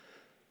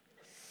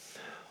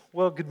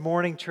Well, good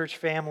morning, church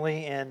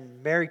family,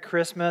 and Merry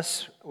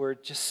Christmas. We're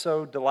just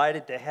so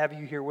delighted to have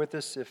you here with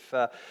us. If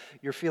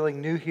you're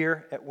feeling new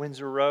here at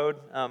Windsor Road,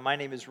 my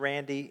name is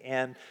Randy,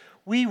 and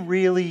we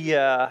really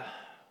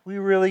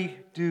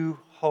do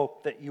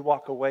hope that you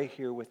walk away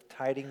here with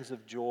tidings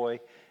of joy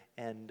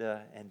and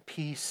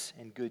peace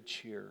and good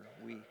cheer.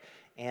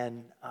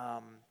 And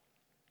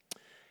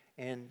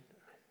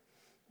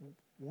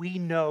we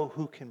know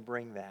who can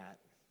bring that,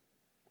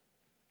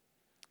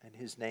 and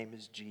His name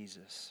is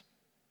Jesus.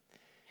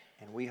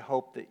 And we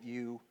hope that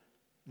you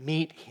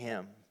meet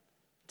Him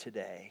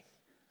today.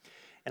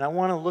 And I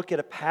want to look at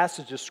a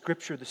passage of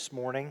Scripture this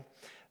morning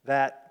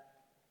that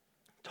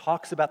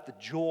talks about the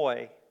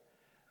joy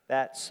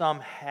that some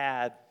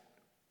had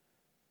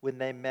when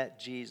they met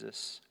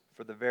Jesus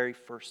for the very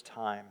first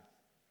time.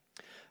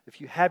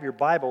 If you have your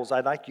Bibles,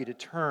 I'd like you to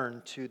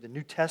turn to the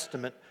New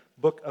Testament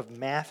book of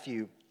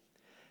Matthew.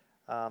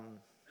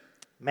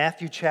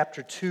 Matthew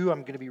chapter 2,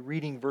 I'm going to be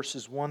reading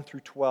verses 1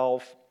 through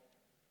 12.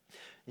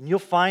 And you'll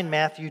find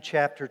Matthew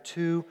chapter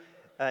 2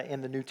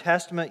 in the New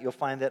Testament. You'll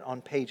find that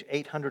on page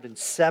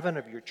 807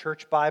 of your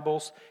church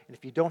Bibles. And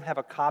if you don't have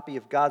a copy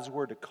of God's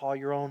Word to call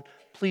your own,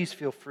 please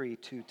feel free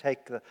to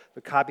take the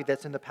copy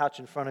that's in the pouch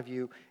in front of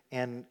you.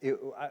 And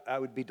I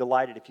would be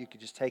delighted if you could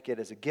just take it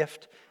as a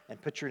gift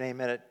and put your name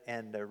in it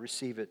and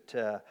receive it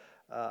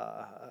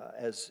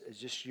as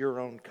just your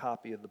own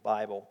copy of the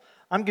Bible.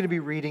 I'm going to be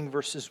reading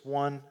verses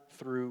 1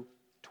 through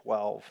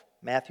 12.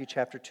 Matthew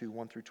chapter 2,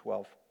 1 through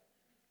 12.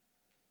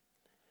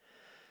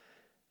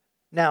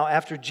 Now,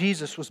 after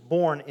Jesus was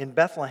born in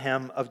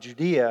Bethlehem of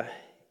Judea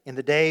in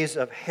the days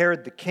of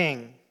Herod the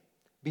king,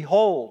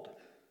 behold,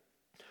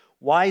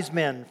 wise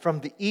men from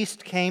the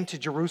east came to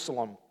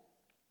Jerusalem,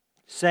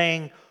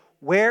 saying,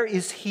 "Where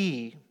is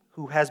he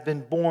who has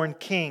been born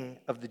King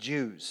of the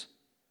Jews?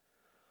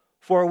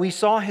 For we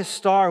saw his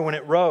star when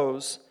it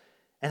rose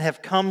and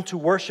have come to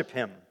worship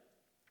him."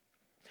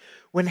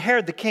 When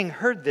Herod the king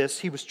heard this,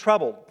 he was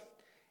troubled,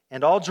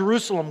 and all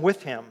Jerusalem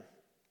with him.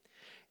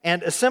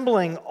 And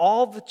assembling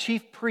all the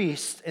chief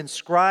priests and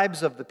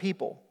scribes of the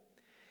people,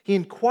 he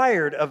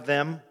inquired of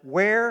them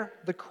where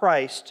the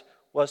Christ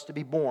was to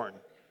be born.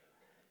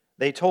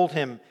 They told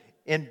him,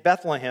 "In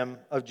Bethlehem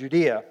of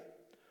Judea,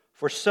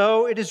 for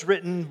so it is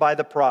written by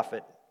the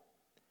prophet,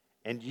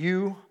 'And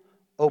you,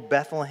 O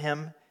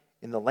Bethlehem,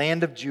 in the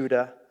land of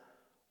Judah,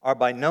 are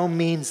by no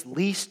means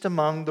least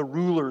among the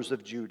rulers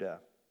of Judah.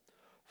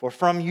 For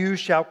from you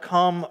shall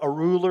come a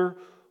ruler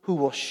who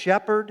will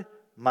shepherd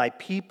my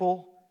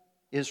people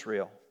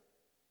Israel.'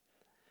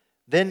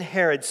 Then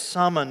Herod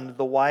summoned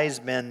the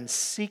wise men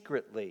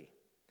secretly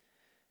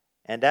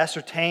and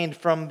ascertained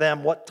from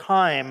them what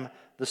time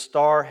the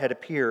star had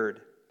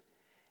appeared.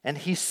 And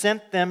he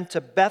sent them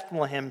to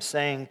Bethlehem,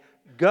 saying,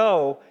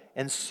 'Go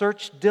and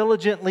search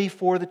diligently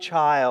for the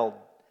child.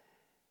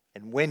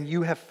 And when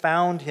you have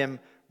found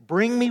him,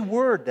 bring me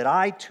word that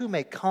I too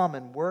may come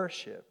and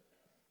worship.'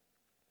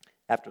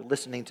 After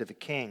listening to the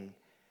king,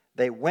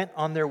 they went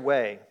on their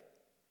way.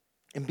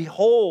 And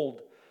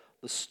behold,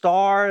 the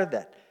star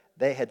that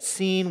they had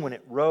seen when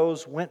it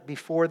rose went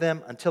before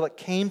them until it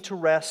came to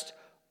rest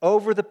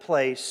over the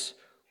place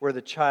where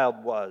the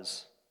child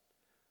was.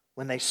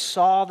 When they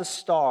saw the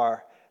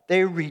star,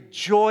 they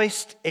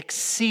rejoiced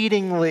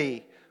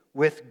exceedingly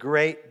with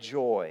great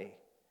joy.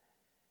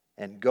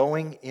 And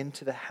going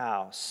into the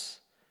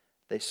house,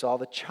 they saw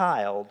the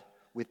child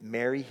with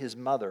Mary his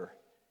mother,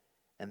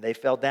 and they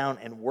fell down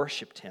and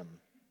worshipped him.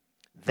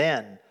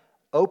 Then,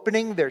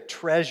 opening their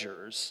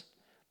treasures,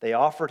 they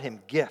offered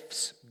him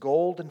gifts,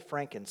 gold and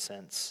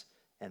frankincense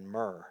and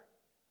myrrh.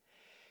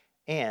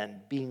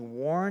 And being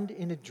warned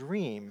in a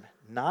dream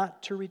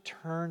not to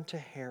return to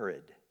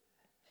Herod,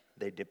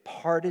 they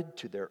departed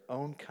to their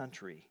own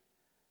country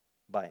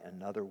by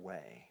another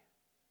way."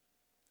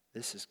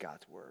 This is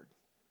God's word.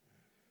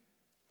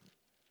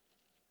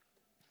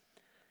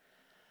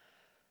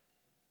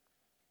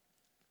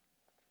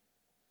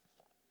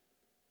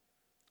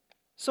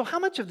 So how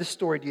much of this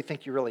story do you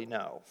think you really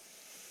know?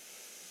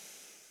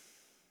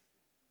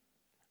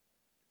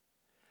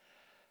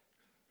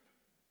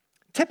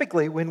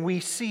 Typically, when we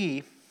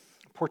see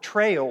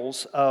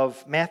portrayals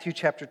of Matthew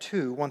chapter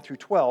 2, 1 through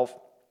 12,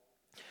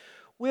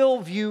 we'll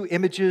view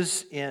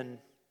images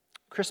in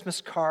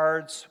Christmas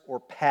cards or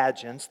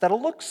pageants that'll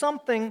look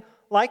something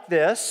like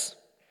this.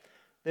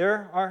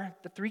 There are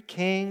the three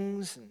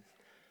kings, and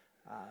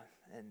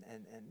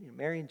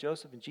Mary and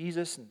Joseph and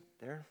Jesus, and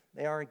there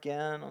they are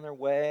again on their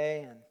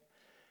way,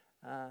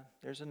 and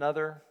there's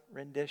another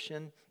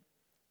rendition,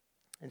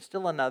 and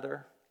still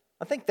another.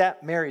 I think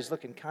that Mary's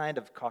looking kind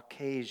of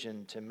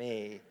Caucasian to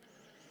me.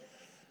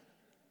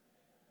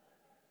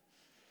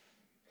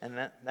 And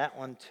that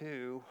one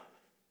too.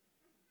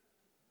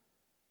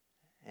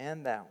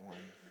 And that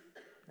one.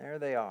 There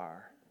they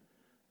are.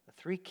 The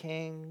three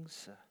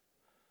kings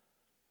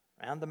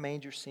around the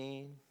manger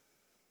scene.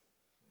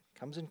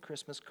 Comes in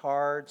Christmas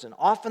cards. And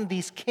often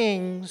these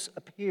kings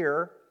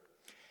appear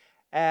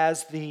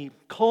as the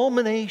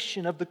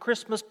culmination of the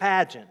Christmas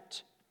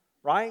pageant,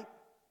 right?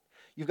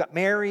 You've got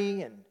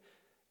Mary and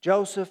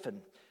Joseph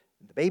and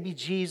the baby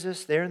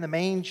Jesus, they're in the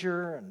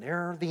manger, and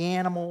there are the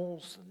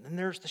animals, and then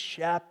there's the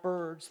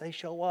shepherds, they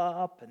show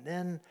up, and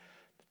then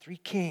the three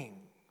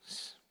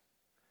kings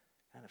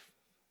kind of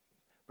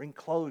bring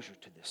closure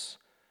to this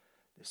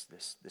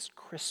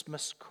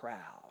Christmas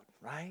crowd,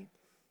 right?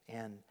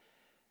 And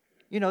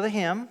you know the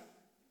hymn,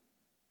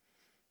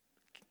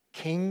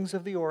 Kings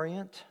of the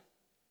Orient.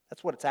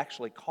 That's what it's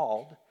actually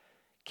called,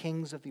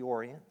 Kings of the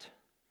Orient.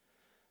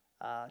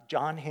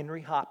 John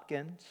Henry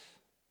Hopkins,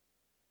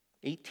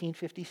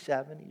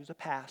 1857, he was a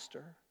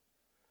pastor.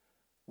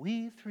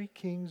 We three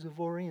kings of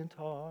Orient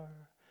are,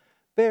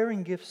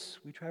 bearing gifts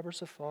we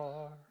traverse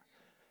afar,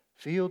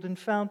 field and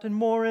fountain,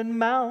 moor and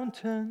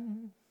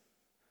mountain,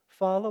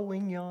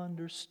 following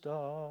yonder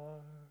star.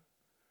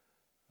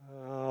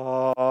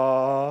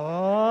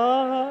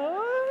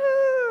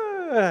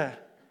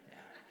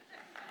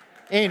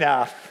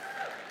 Enough.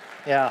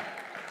 Yeah.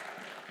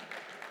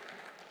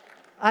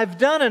 I've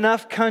done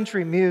enough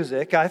country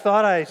music. I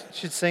thought I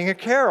should sing a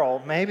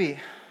carol, maybe.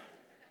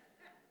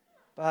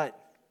 But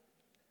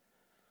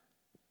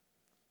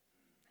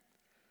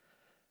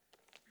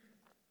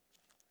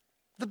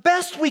the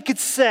best we could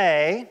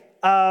say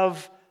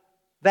of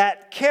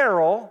that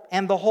carol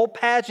and the whole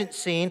pageant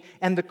scene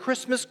and the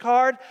Christmas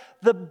card,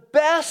 the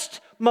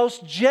best,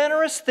 most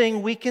generous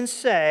thing we can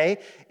say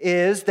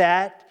is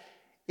that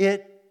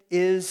it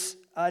is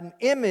an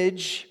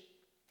image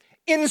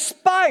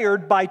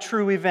inspired by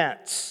true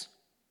events.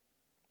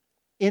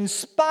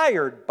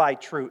 Inspired by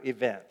true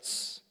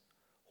events.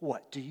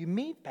 What do you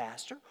mean,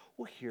 Pastor?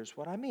 Well, here's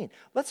what I mean.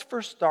 Let's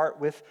first start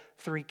with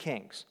three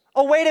kings.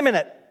 Oh, wait a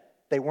minute.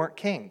 They weren't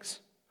kings.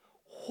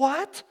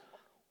 What?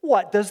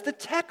 What does the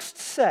text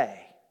say?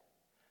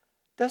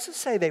 Doesn't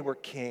say they were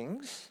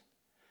kings.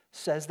 It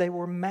says they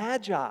were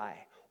magi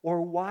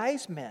or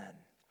wise men.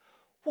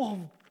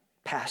 Well,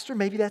 Pastor,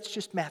 maybe that's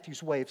just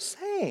Matthew's way of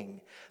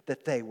saying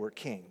that they were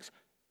kings.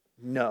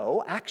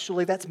 No,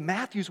 actually, that's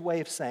Matthew's way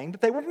of saying that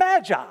they were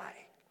magi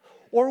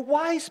or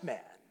wise men.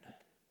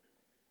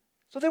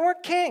 So they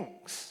weren't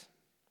kings.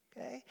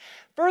 Okay?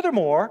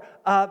 Furthermore,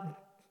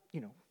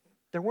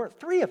 there weren't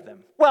three of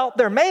them. Well,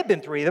 there may have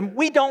been three of them.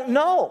 We don't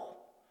know.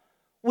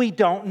 We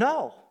don't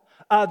know.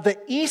 The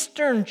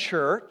Eastern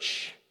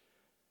Church's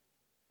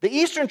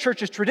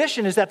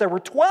tradition is that there were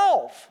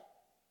 12.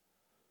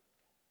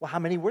 Well, how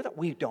many were there?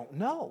 We don't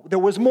know. There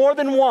was more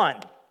than one.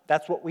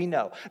 That's what we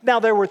know. Now,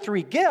 there were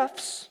three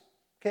gifts.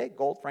 Okay,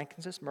 gold,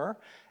 frankincense, myrrh.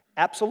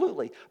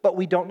 Absolutely. But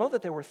we don't know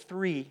that there were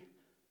three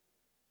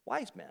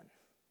wise men.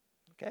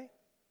 Okay?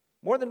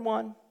 More than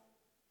one.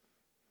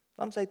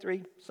 Some say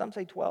 3, some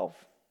say 12.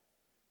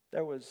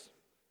 There was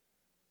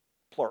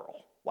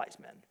plural wise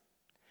men.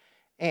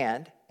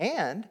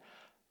 And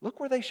look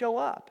where they show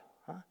up.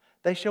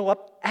 They show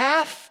up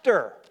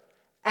after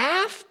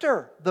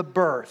the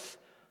birth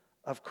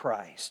of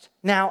Christ.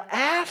 Now,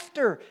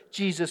 after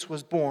Jesus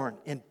was born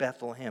in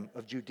Bethlehem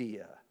of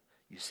Judea,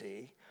 you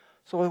see.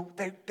 So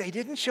they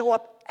didn't show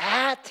up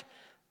at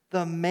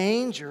the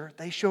manger.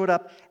 They showed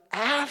up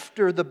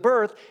after the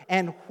birth.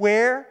 And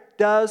where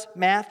does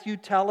Matthew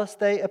tell us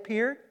they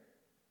appeared?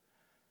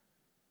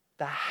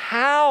 The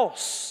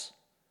house.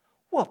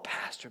 Well,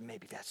 Pastor,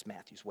 maybe that's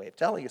Matthew's way of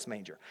telling us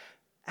manger.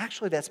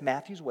 Actually, that's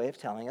Matthew's way of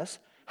telling us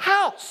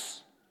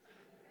house.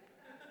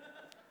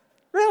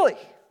 Really?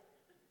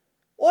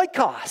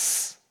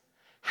 Oikos.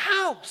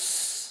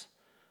 House.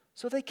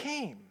 So they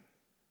came.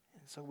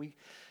 And so we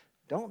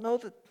don't know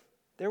that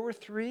there were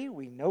three.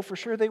 We know for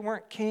sure they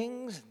weren't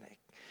kings.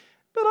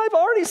 But I've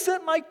already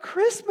sent my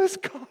Christmas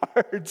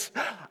cards.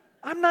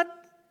 I'm not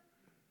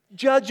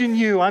judging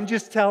you. I'm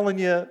just telling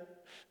you.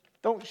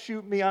 Don't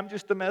shoot me, I'm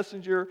just the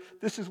messenger.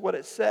 This is what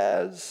it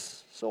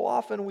says. So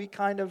often we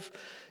kind of,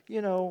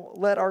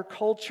 let our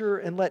culture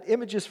and let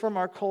images from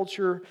our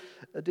culture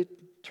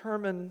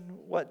determine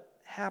what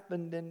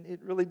happened, and it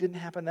really didn't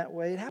happen that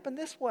way. It happened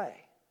this way.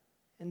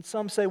 And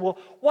some say, well,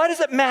 why does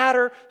it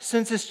matter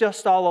since it's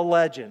just all a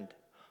legend?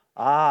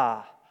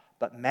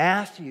 But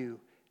Matthew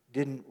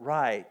didn't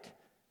write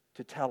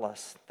to tell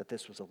us that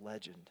this was a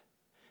legend.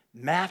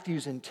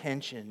 Matthew's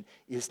intention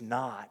is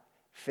not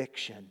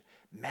fiction.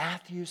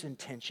 Matthew's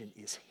intention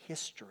is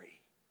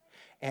history,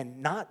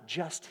 and not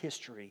just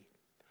history,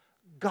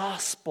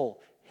 gospel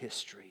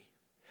history.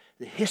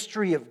 The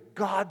history of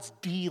God's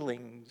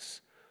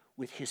dealings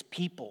with his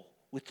people,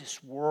 with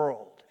this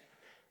world.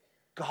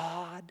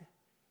 God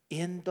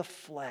in the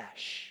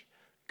flesh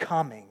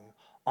coming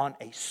on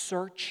a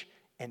search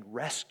and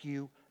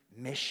rescue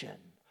mission.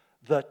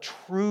 The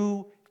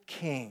true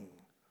King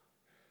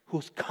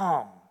who's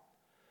come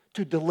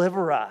to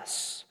deliver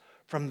us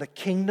from the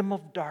kingdom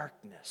of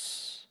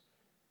darkness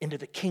into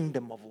the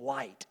kingdom of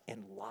light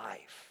and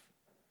life.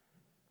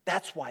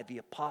 That's why the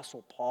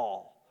Apostle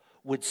Paul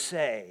would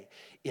say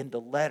in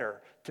the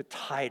letter to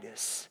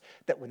Titus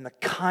that when the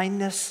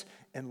kindness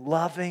and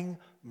loving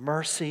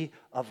mercy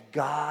of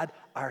God,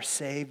 our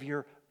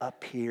Savior,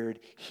 appeared,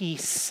 he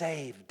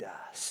saved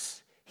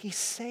us. He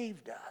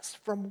saved us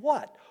from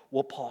what?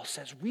 Well, Paul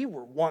says we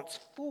were once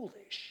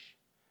foolish.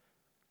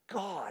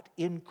 God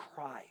in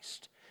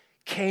Christ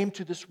came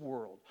to this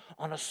world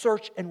on a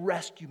search and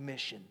rescue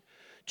mission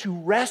to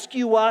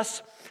rescue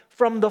us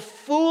from the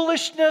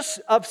foolishness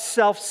of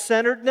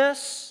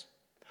self-centeredness,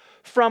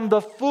 from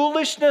the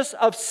foolishness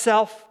of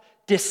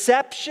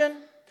self-deception,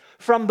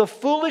 from the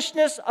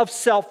foolishness of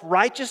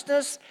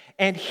self-righteousness.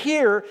 And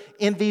here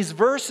in these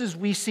verses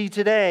we see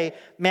today,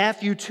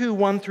 Matthew 2,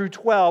 1 through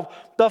 12,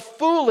 the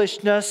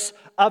foolishness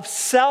of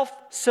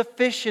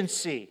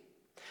self-sufficiency.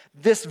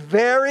 This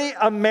very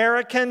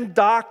American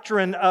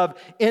doctrine of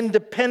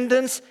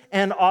independence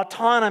and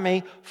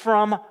autonomy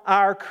from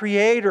our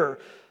Creator.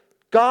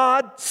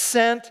 God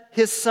sent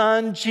His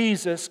Son,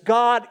 Jesus,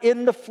 God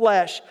in the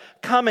flesh,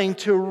 coming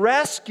to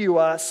rescue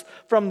us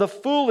from the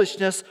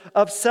foolishness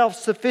of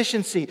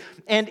self-sufficiency.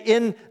 And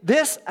in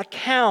this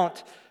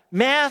account,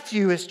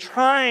 Matthew is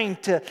trying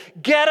to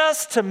get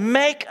us to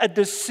make a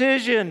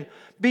decision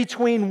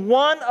between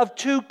one of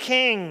two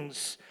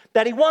kings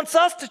that he wants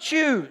us to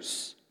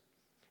choose.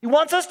 He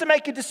wants us to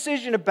make a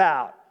decision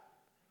about.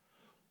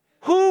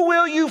 Who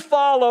will you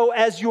follow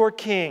as your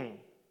king?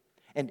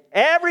 And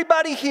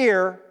everybody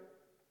here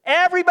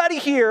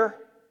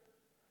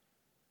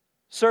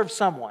serves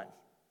someone.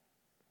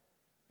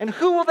 And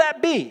who will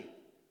that be?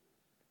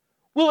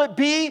 Will it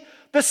be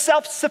the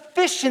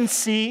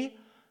self-sufficiency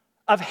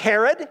of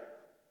Herod?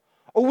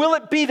 Or will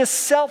it be the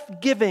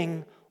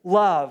self-giving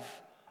love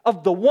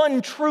of the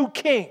one true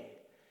king,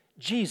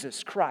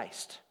 Jesus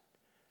Christ?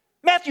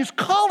 Matthew's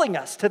calling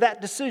us to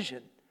that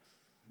decision.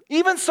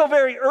 Even so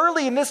very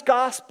early in this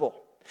gospel,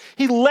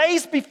 he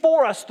lays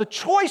before us the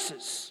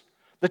choices,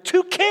 the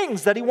two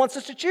kings that he wants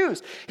us to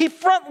choose. He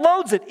front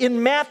loads it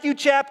in Matthew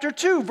chapter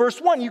 2, verse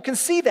 1. You can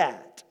see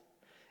that.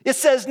 It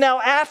says,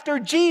 now after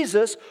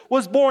Jesus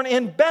was born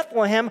in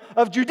Bethlehem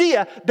of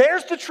Judea,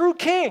 there's the true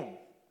king.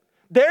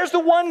 There's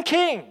the one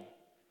king.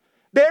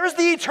 There's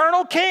the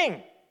eternal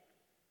king.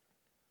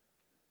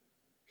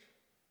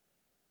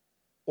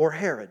 Or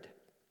Herod.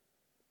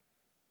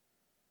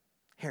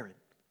 Herod.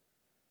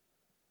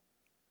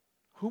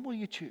 Whom will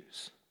you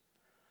choose?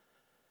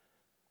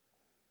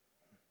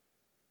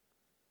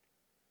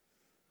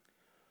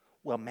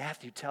 Well,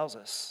 Matthew tells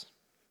us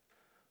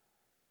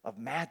of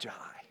magi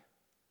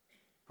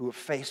who were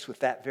faced with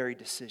that very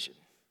decision.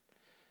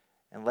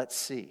 And let's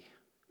see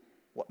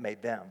what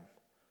made them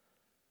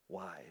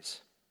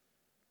wise.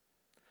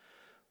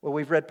 Well,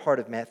 we've read part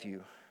of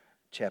Matthew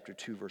chapter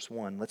 2, verse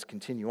 1. Let's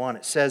continue on.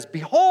 It says,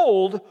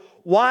 behold,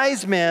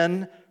 wise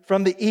men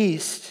from the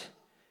east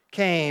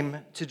came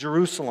to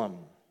Jerusalem.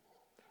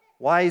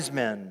 Wise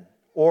men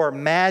or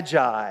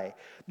magi.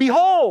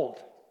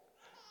 Behold,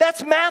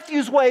 that's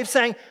Matthew's way of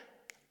saying,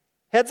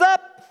 heads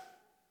up,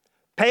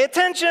 pay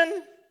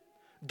attention,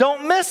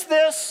 don't miss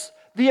this.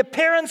 The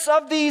appearance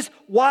of these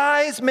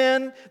wise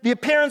men, the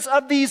appearance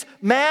of these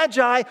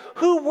magi.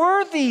 Who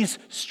were these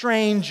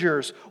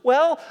strangers?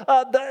 Well,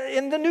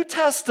 in the New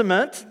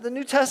Testament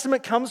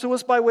comes to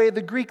us by way of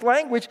the Greek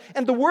language,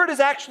 and the word is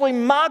actually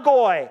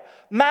magoi,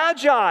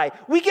 magi.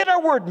 We get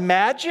our word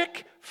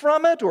magic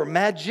from it, or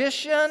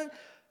magician.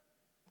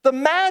 The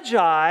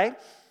magi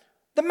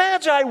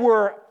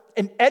were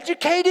an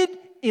educated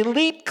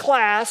elite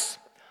class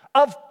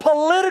of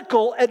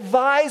political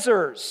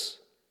advisors.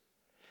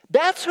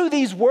 That's who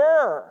these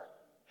were.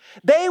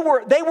 They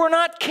were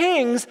not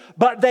kings,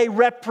 but they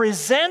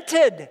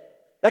represented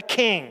a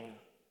king.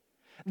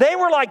 They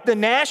were like the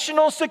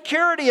national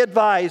security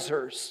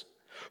advisors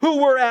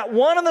who were at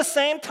one and the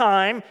same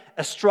time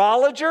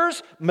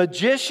astrologers,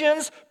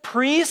 magicians,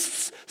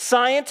 priests,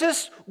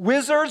 scientists,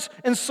 wizards,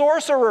 and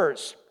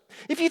sorcerers.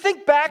 If you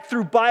think back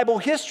through Bible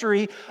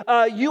history,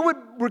 you would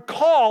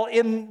recall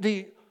in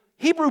the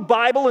Hebrew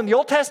Bible, in the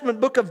Old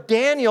Testament book of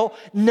Daniel,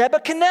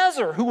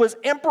 Nebuchadnezzar, who was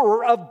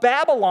emperor of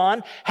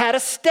Babylon, had a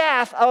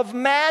staff of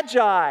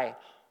magi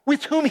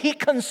with whom he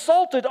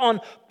consulted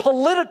on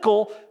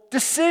political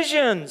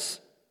decisions.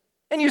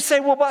 And you say,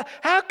 well, but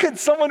how could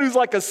someone who's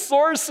like a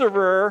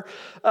sorcerer,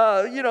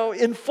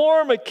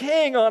 inform a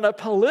king on a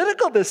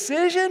political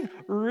decision?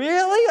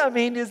 Really? I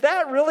mean, is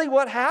that really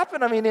what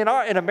happened? I mean,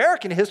 in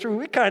American history,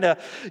 we kind of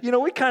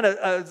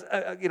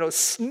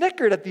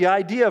snickered at the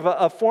idea of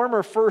a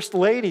former first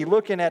lady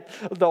looking at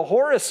the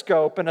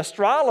horoscope and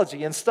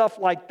astrology and stuff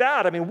like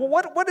that. I mean,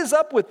 what is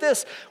up with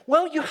this?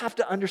 Well, you have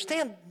to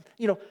understand,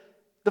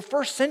 the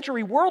first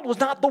century world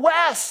was not the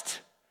West.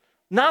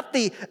 Not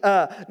the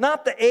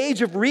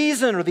age of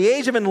reason or the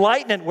age of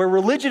enlightenment where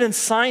religion and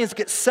science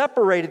get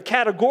separated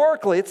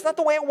categorically. It's not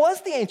the way it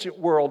was the ancient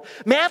world.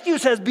 Matthew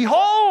says,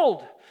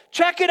 behold,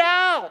 check it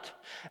out.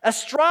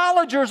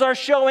 Astrologers are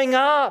showing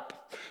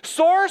up.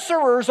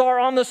 Sorcerers are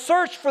on the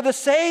search for the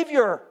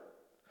Savior.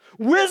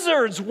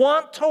 Wizards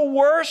want to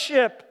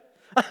worship.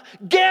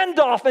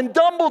 Gandalf and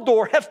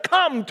Dumbledore have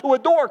come to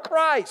adore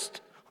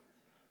Christ.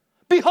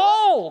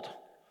 Behold,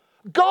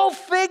 go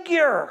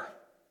figure.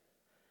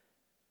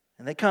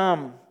 And they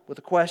come with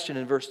a question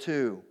in verse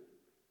 2.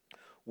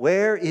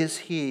 Where is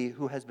he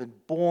who has been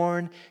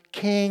born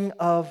King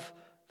of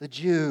the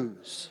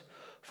Jews?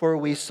 For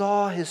we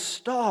saw his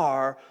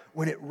star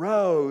when it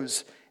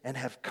rose and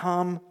have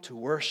come to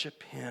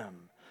worship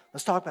him.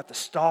 Let's talk about the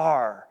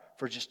star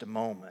for just a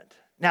moment.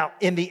 Now,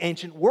 in the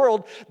ancient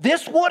world,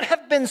 this would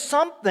have been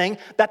something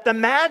that the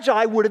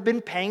Magi would have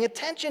been paying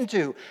attention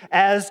to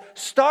as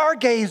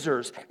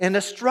stargazers and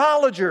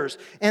astrologers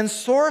and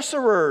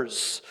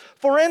sorcerers.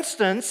 For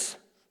instance,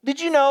 did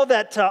you know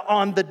that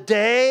on the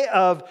day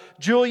of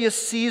Julius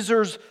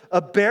Caesar's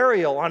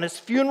burial, on his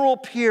funeral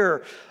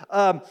pyre,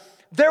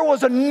 there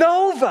was a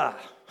nova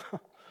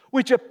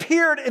which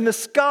appeared in the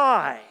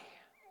sky,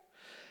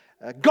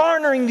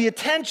 garnering the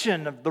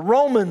attention of the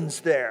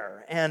Romans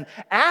there. And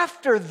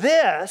after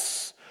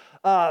this,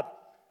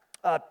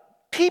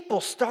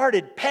 people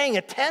started paying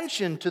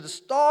attention to the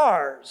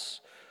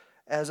stars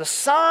as a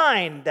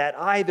sign that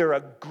either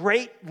a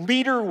great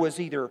leader was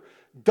either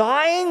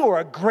dying or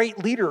a great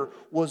leader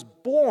was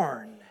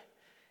born.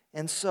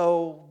 And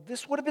so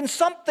this would have been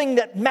something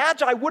that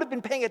Magi would have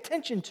been paying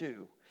attention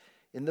to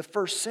in the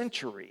first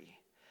century.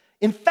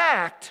 In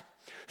fact,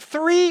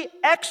 3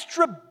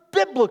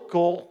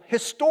 extra-biblical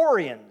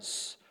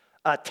historians,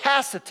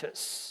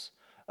 Tacitus,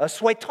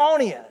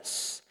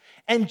 Suetonius,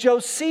 and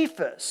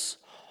Josephus,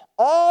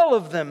 all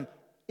of them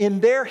in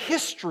their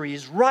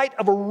histories write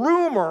of a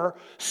rumor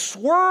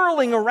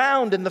swirling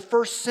around in the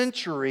first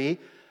century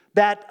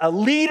that a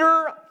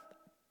leader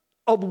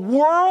of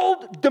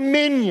world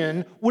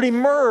dominion would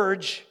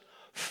emerge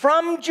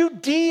from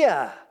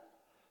Judea.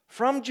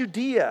 From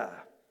Judea.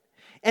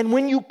 And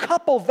when you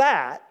couple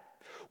that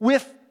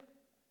with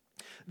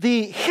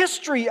the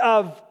history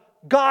of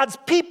God's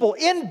people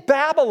in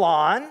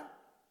Babylon,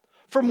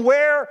 from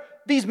where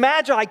these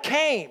Magi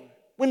came,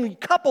 when we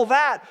couple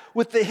that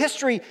with the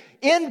history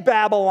in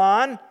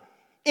Babylon,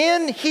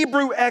 in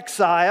Hebrew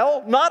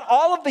exile, not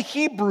all of the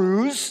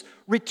Hebrews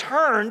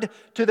returned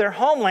to their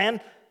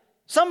homeland.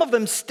 Some of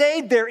them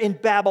stayed there in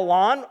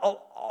Babylon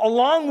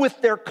along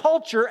with their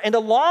culture and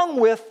along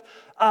with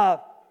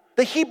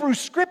the Hebrew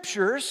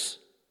scriptures.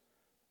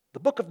 The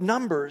book of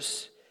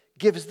Numbers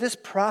gives this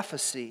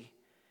prophecy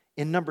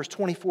in Numbers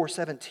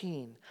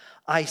 24:17.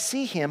 I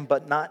see him,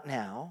 but not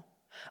now.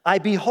 I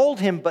behold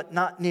him, but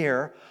not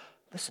near.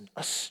 Listen,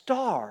 a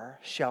star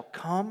shall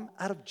come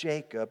out of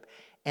Jacob,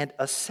 and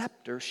a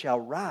scepter shall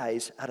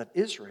rise out of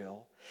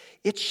Israel.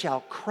 It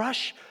shall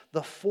crush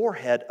the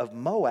forehead of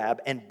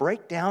Moab and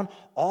break down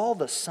all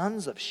the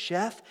sons of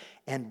Sheth,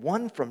 and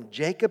one from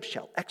Jacob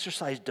shall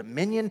exercise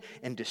dominion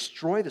and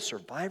destroy the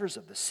survivors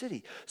of the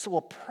city. So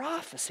a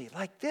prophecy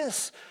like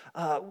this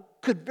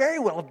could very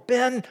well have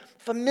been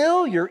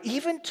familiar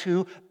even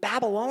to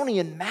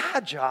Babylonian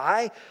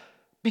Magi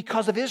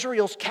because of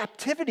Israel's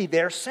captivity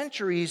there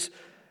centuries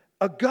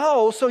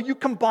ago. So you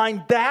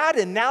combine that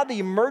and now the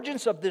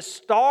emergence of this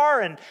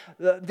star and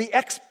the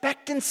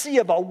expectancy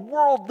of a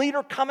world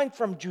leader coming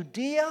from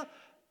Judea.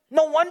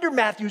 No wonder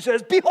Matthew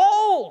says,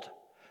 behold,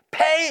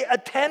 pay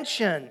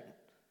attention.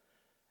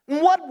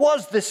 And what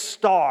was this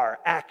star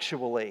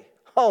actually?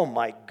 Oh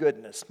my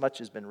goodness, much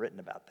has been written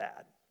about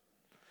that.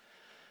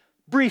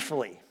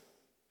 Briefly,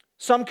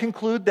 some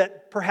conclude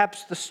that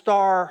perhaps the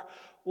star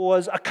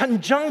was a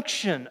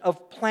conjunction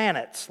of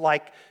planets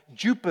like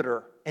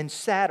Jupiter and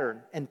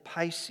Saturn and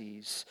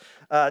Pisces,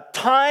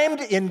 timed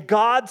in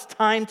God's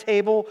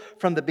timetable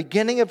from the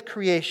beginning of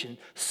creation,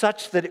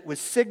 such that it was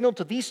signaled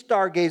to these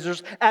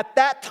stargazers at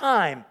that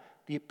time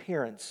the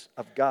appearance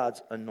of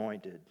God's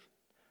anointed.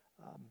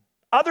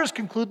 Others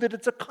conclude that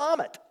it's a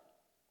comet.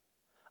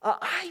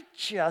 I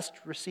just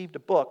received a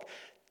book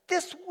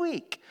this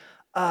week,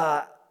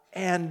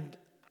 and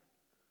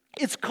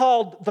it's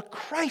called The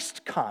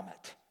Christ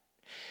Comet.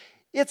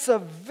 It's a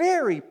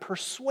very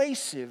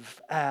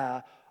persuasive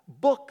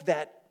book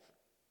that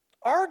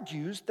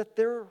argues that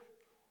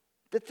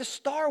the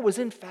star was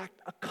in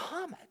fact a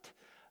comet.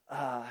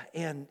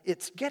 And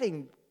it's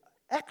getting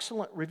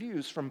excellent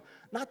reviews from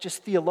not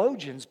just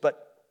theologians,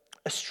 but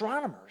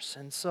astronomers.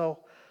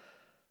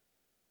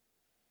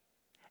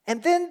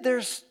 And then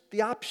there's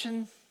the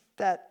option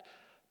that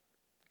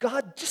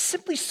God just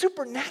simply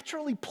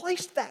supernaturally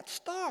placed that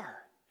star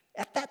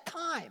at that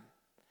time.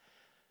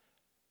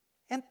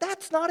 And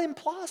that's not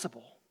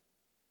implausible.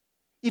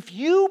 If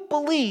you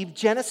believe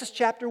Genesis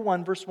chapter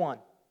 1, verse 1,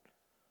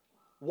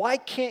 why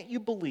can't you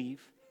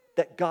believe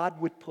that God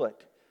would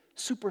put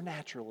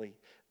supernaturally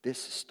this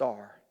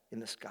star in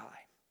the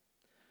sky?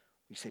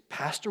 You say,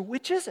 Pastor,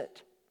 which is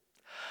it?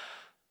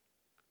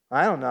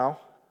 I don't know.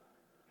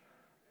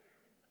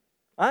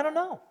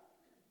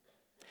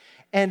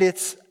 And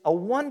it's a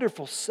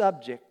wonderful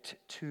subject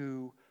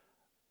to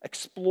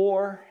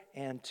explore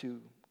and to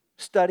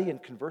study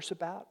and converse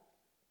about,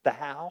 the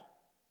how.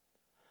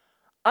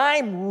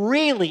 I'm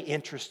really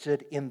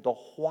interested in the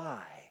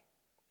why.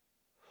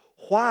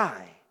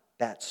 Why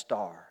that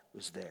star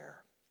was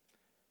there.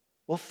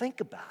 Well,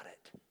 think about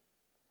it.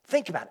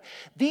 Think about it.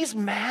 These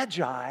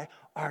magi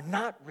are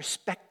not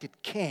respected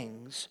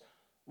kings.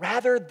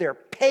 Rather, they're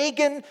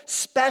pagan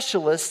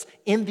specialists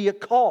in the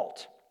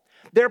occult.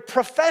 They're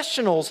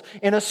professionals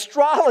in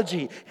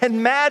astrology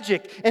and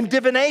magic and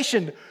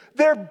divination.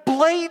 They're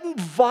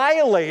blatant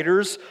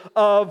violators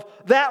of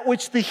that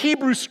which the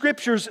Hebrew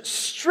Scriptures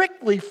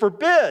strictly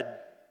forbid.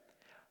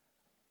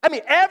 I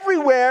mean,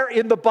 everywhere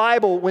in the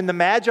Bible when the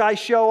Magi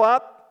show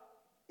up,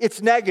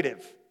 it's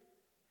negative.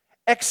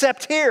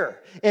 Except here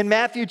in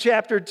Matthew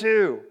chapter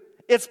 2.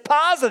 It's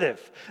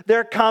positive.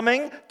 They're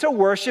coming to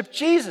worship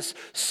Jesus.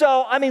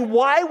 So, I mean,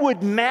 why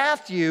would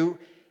Matthew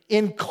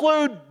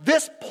include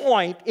this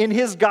point in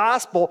his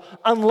gospel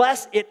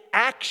unless it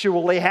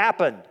actually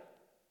happened?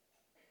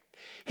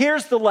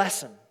 Here's the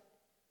lesson,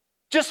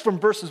 just from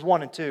verses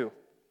 1 and 2.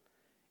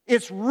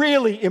 It's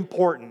really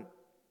important.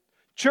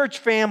 Church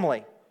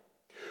family,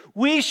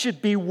 we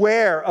should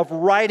beware of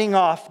writing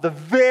off the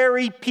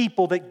very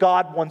people that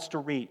God wants to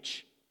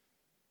reach.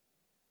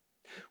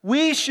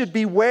 We should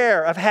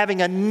beware of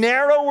having a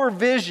narrower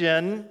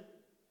vision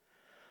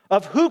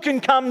of who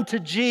can come to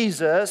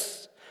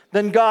Jesus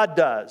than God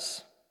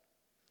does.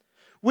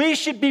 We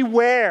should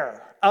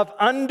beware of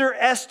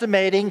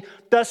underestimating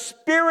the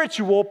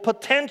spiritual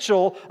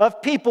potential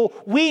of people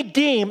we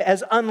deem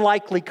as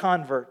unlikely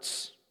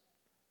converts.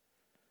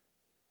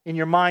 In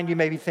your mind, you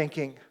may be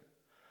thinking,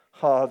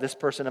 oh, this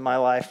person in my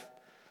life,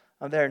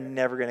 they're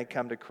never going to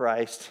come to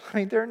Christ. I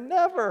mean, they're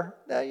never,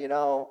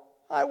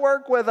 I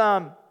work with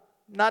them.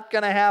 Not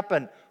going to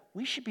happen.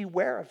 We should be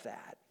aware of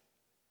that.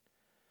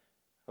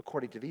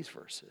 According to these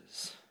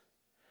verses.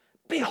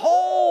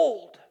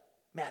 Behold,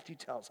 Matthew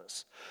tells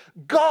us,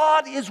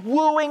 God is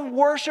wooing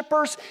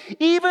worshipers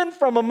even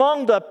from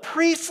among the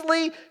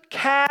priestly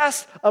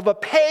caste of a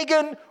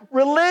pagan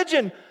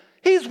religion.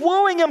 He's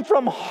wooing them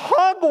from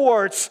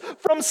Hogwarts,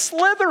 from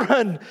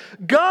Slytherin.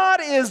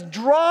 God is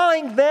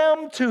drawing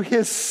them to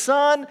his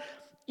Son,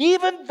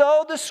 even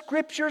though the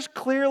Scriptures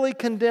clearly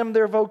condemn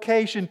their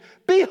vocation.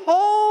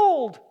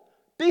 Behold,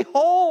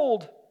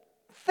 behold,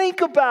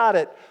 think about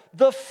it.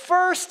 The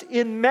first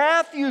in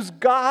Matthew's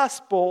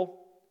gospel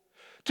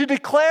to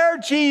declare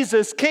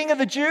Jesus King of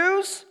the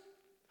Jews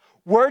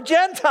were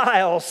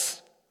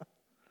Gentiles.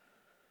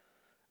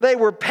 They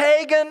were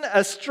pagan,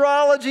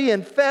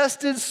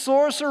 astrology-infested,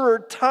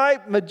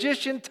 sorcerer-type,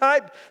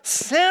 magician-type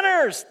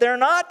sinners. They're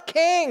not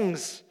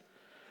kings.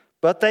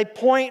 But they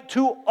point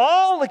to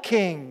all the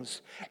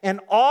kings and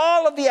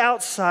all of the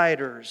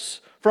outsiders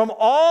from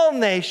all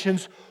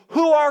nations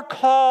who are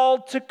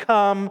called to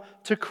come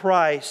to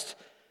Christ.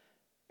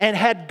 And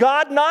had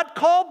God not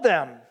called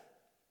them,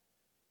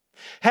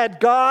 had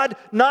God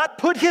not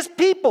put his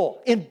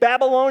people in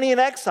Babylonian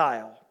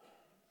exile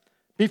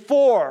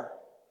before,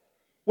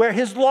 where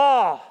his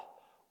law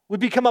would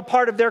become a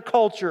part of their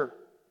culture,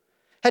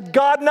 had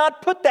God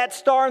not put that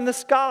star in the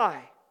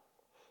sky,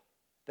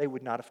 they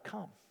would not have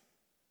come.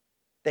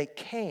 They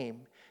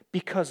came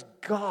because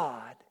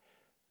God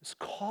was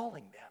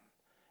calling them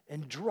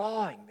and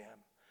drawing them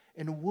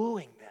and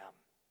wooing them.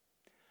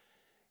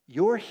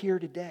 You're here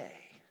today.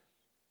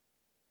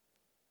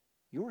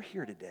 You're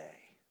here today.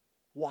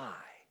 Why?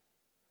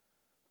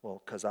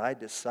 Well, because I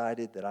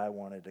decided that I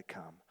wanted to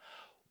come.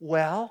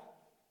 Well,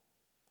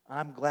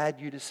 I'm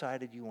glad you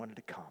decided you wanted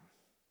to come.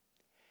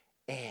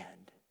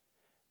 And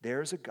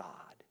there's a God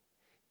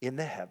in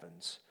the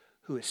heavens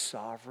who is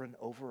sovereign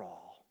over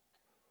all,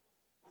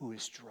 who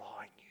is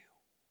drawing you.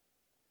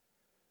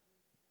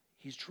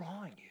 He's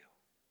drawing you.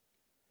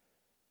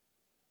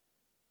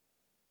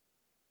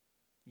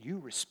 You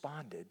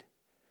responded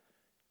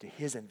to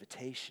his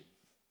invitation,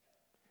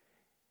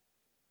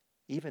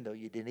 even though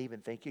you didn't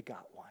even think you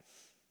got one.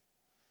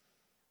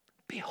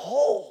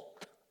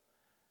 Behold,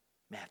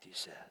 Matthew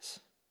says,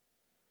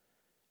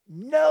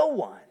 no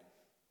one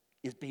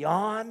is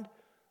beyond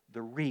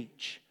the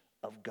reach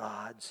of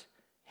God's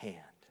hand.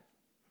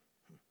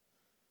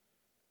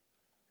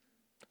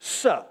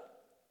 So,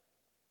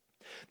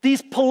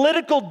 these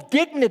political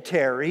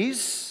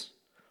dignitaries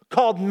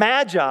called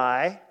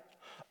Magi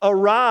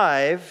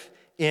arrive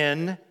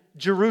in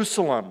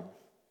Jerusalem.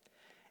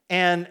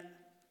 And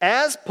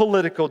as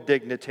political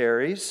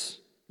dignitaries,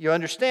 you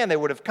understand they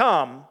would have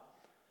come,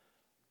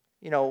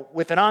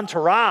 with an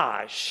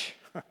entourage,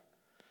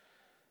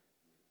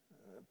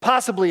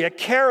 possibly a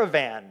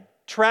caravan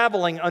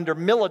traveling under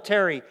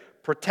military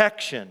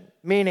protection,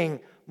 meaning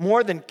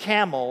more than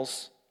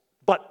camels,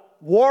 but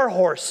war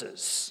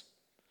horses.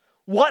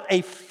 What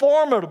a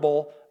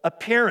formidable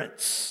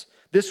appearance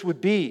this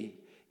would be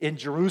in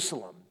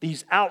Jerusalem.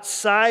 These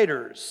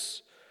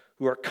outsiders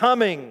who are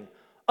coming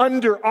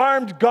under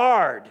armed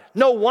guard.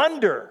 No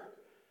wonder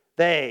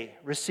they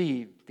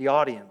received the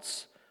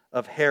audience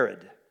of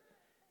Herod.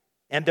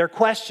 And their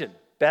question,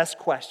 best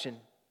question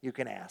you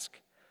can ask,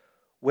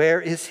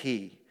 where is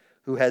he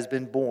who has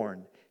been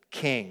born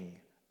King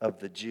of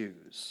the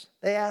Jews?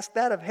 They asked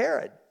that of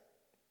Herod.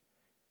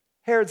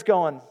 Herod's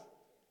going,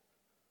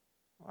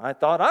 I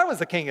thought I was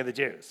the king of the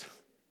Jews.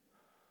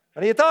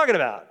 What are you talking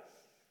about?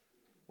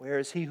 Where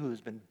is he who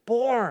has been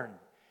born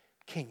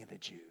King of the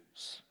Jews?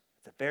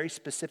 It's a very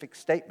specific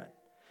statement.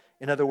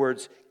 In other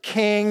words,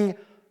 king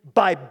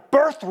by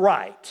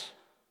birthright.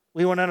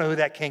 We want to know who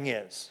that king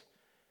is.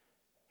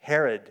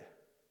 Herod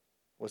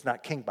was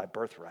not king by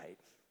birthright.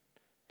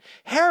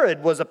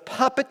 Herod was a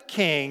puppet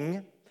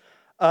king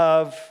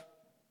of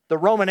the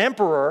Roman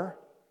emperor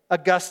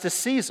Augustus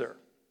Caesar.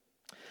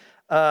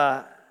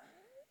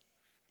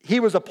 he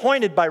was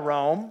appointed by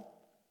Rome,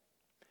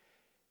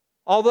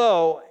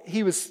 although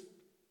he was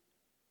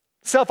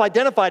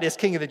self-identified as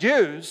king of the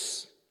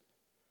Jews,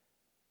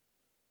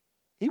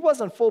 he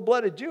wasn't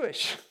full-blooded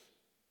Jewish.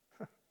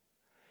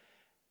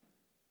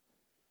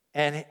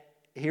 And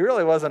he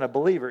really wasn't a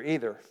believer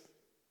either.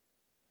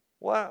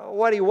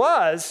 What he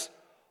was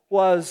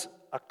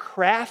a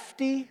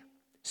crafty,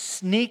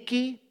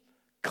 sneaky,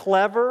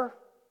 clever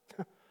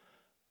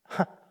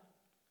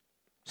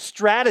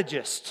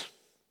strategist.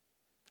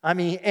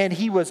 And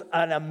he was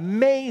an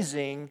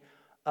amazing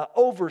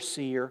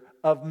overseer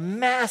of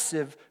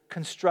massive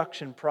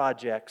construction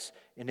projects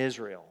in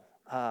Israel.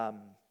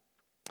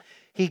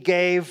 He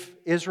gave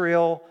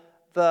Israel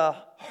the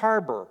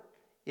harbor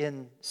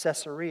in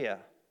Caesarea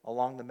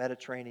along the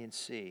Mediterranean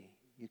Sea.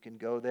 You can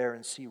go there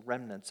and see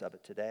remnants of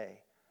it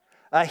today.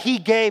 He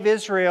gave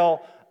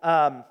Israel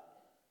the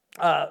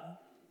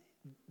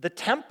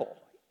temple.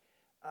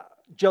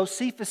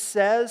 Josephus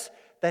says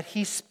that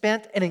he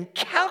spent an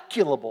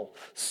incalculable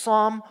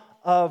sum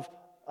of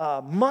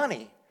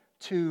money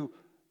to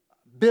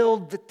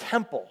build the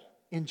temple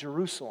in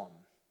Jerusalem.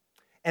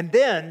 And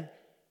then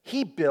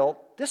he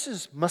built, this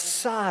is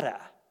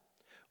Masada,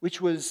 which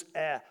was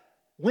a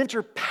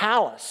winter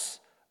palace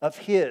of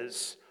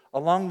his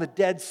along the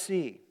Dead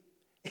Sea.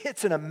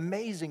 It's an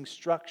amazing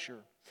structure.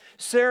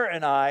 Sarah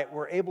and I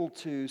were able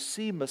to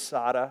see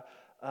Masada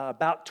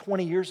about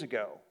 20 years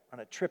ago on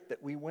a trip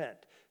that we went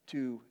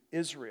to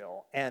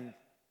Israel. And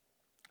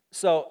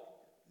so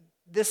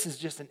this is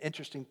just an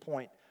interesting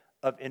point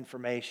of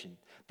information.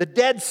 The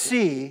Dead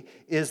Sea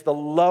is the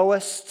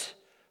lowest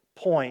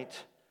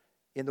point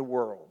in the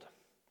world.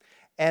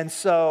 And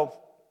so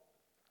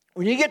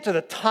when you get to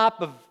the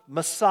top of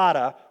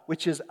Masada,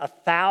 which is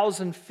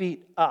 1,000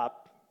 feet up,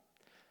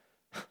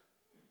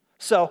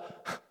 so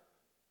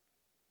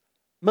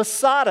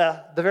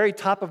Masada, the very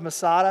top of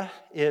Masada,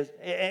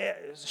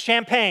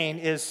 Champaign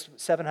is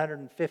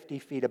 750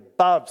 feet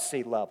above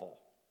sea level.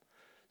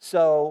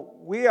 So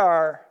we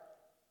are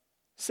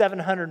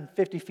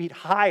 750 feet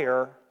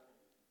higher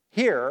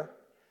here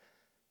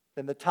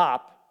than the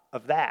top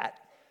of that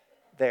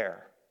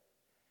there.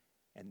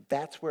 And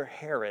that's where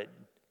Herod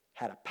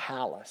had a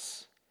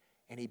palace.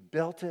 And he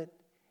built it,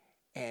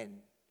 and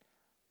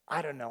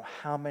I don't know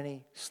how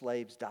many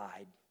slaves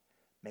died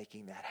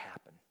making that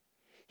happen.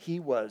 He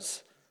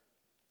was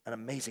an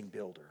amazing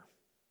builder,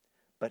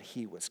 but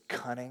he was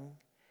cunning,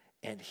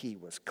 and he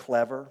was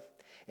clever,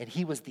 and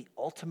he was the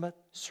ultimate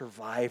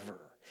survivor.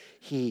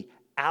 He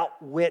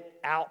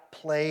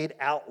outplayed,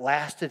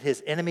 outlasted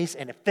his enemies,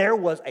 and if there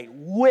was a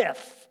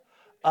whiff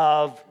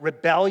of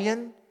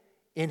rebellion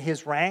in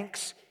his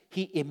ranks,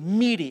 he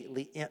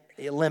immediately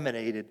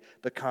eliminated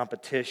the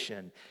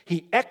competition.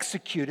 He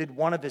executed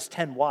one of his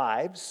 10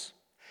 wives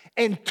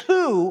and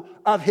 2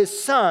 of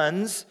his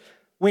sons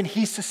when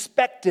he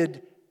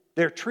suspected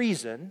their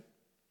treason,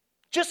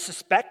 just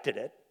suspected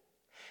it.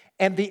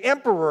 And the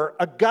emperor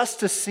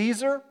Augustus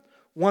Caesar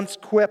once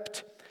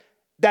quipped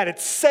that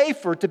it's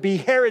safer to be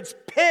Herod's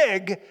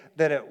pig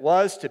than it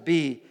was to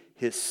be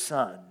his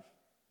son.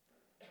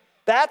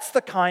 That's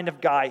the kind of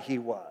guy he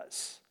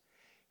was.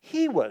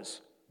 He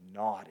was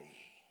naughty.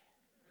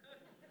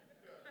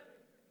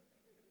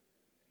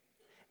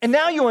 And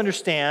now you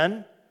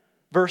understand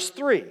verse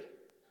 3.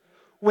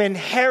 When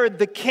Herod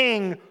the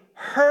king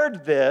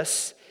heard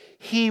this,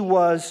 he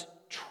was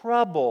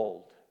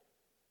troubled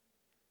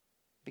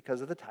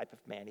because of the type of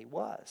man he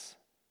was.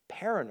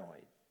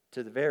 Paranoid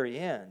to the very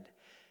end.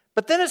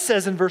 But then it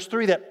says in verse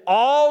 3 that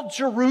all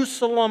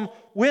Jerusalem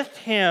with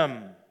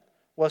him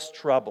was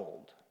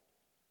troubled.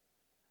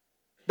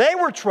 They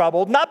were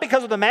troubled not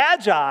because of the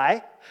Magi.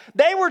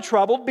 They were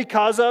troubled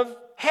because of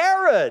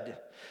Herod.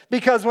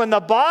 Because when the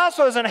boss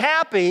wasn't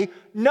happy,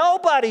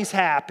 nobody's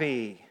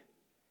happy.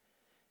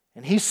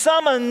 And he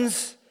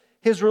summons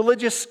his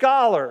religious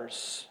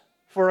scholars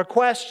for a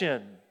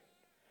question.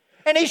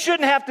 And he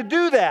shouldn't have to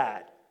do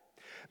that,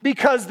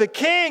 because the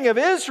king of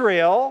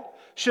Israel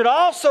should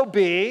also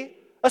be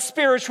a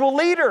spiritual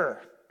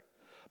leader.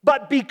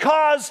 But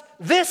because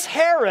this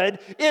Herod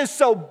is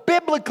so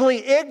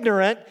biblically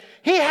ignorant,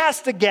 he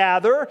has to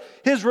gather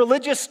his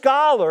religious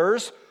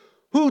scholars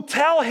who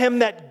tell him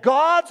that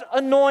God's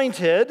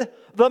anointed,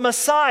 the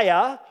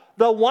Messiah,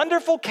 the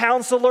wonderful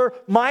counselor,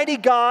 mighty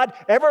God,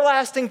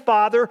 everlasting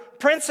Father,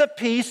 Prince of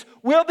Peace,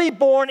 will be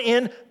born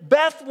in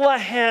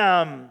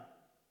Bethlehem,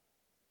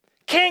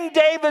 King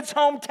David's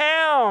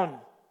hometown,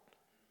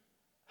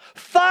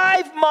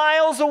 5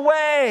 miles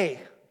away.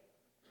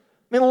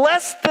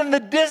 Less than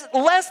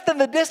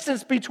the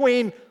distance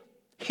between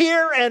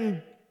here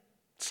and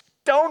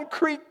Stone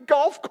Creek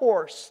Golf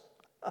Course.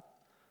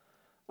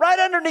 Right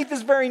underneath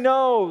his very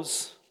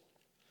nose.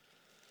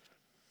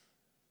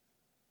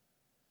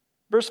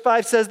 Verse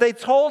 5 says, they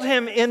told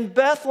him in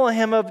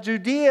Bethlehem of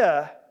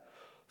Judea,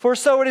 for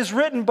so it is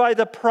written by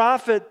the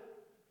prophet,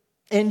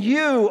 and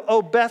you,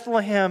 O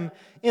Bethlehem,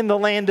 in the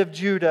land of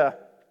Judah,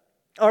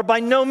 are by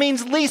no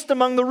means least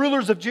among the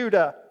rulers of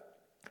Judah.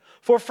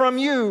 For from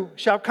you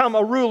shall come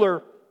a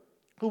ruler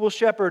who will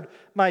shepherd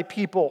my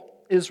people,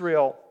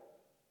 Israel.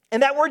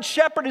 And that word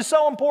shepherd is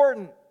so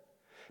important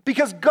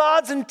because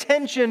God's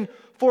intention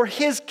for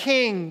his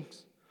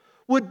kings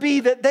would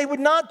be that they would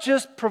not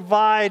just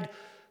provide,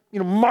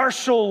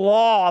 martial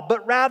law,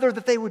 but rather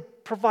that they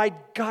would provide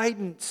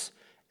guidance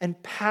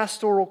and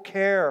pastoral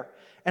care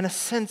and a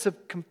sense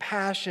of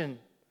compassion,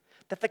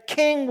 that the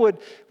king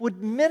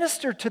would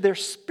minister to their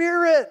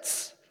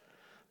spirits.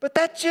 But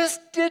that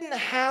just didn't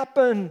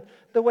happen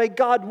the way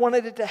God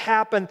wanted it to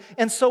happen.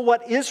 And so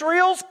what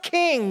Israel's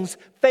kings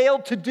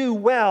failed to do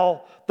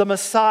well, the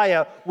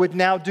Messiah would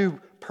now do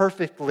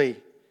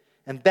perfectly.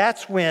 And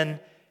that's when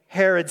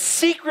Herod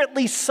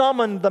secretly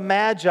summoned the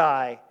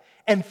Magi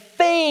and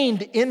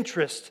feigned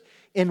interest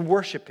in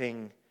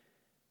worshiping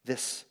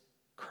this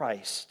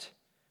Christ.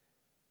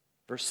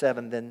 Verse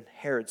 7, then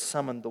Herod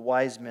summoned the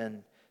wise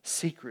men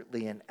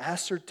secretly and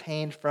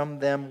ascertained from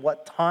them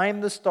what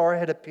time the star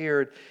had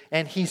appeared.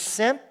 And he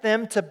sent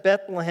them to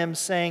Bethlehem,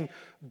 saying,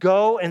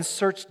 go and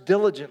search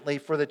diligently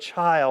for the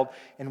child.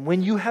 And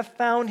when you have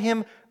found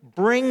him,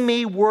 bring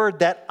me word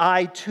that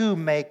I too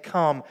may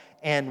come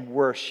and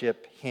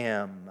worship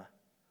him.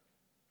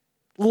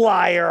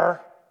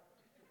 Liar.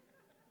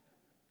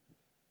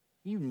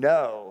 You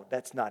know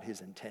that's not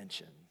his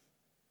intention.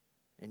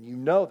 And you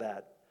know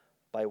that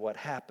by what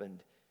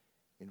happened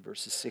in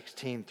verses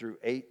 16 through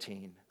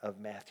 18 of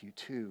Matthew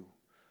 2,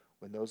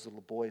 when those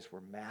little boys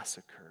were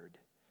massacred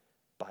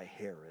by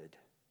Herod.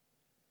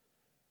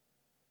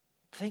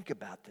 Think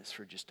about this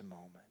for just a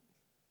moment.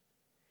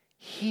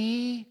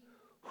 He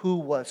who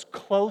was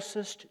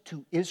closest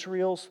to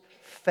Israel's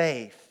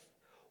faith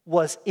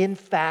was in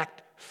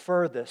fact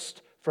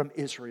furthest from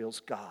Israel's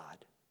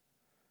God.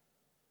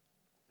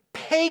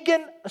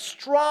 Pagan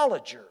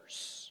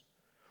astrologers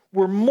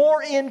were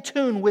more in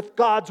tune with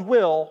God's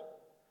will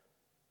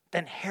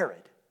than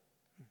Herod.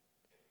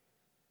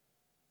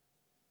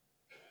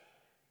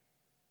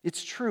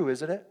 It's true,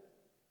 isn't it?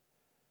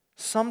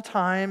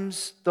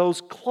 Sometimes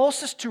those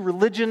closest to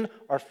religion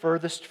are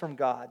furthest from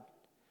God.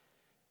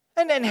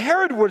 And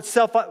Herod would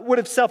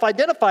have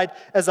self-identified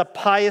as a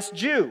pious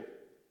Jew,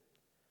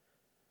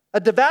 a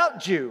devout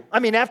Jew.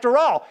 After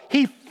all,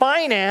 he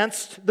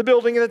financed the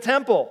building of the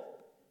temple.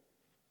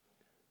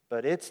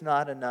 But it's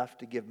not enough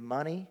to give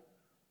money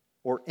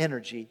or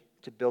energy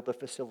to build a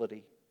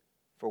facility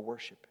for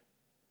worship.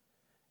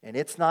 And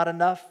it's not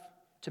enough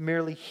to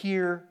merely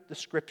hear the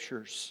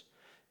Scriptures.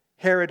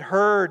 Herod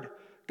heard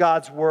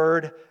God's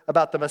word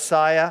about the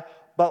Messiah,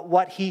 but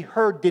what he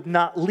heard did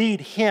not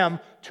lead him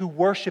to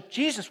worship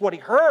Jesus. What he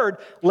heard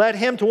led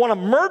him to want to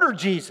murder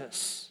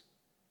Jesus.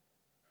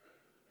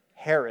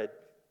 Herod,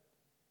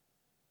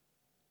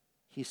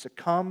 he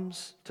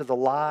succumbs to the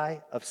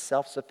lie of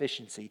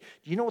self-sufficiency.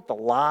 Do you know what the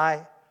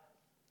lie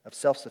of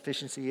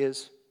self-sufficiency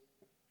is?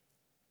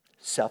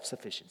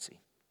 Self-sufficiency.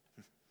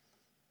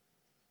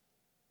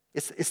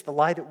 It's the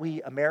lie that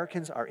we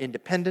Americans are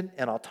independent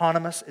and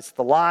autonomous. It's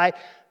the lie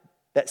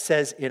that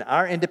says in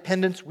our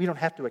independence we don't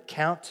have to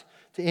account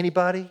to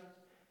anybody.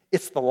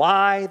 It's the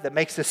lie that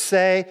makes us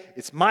say,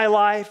 it's my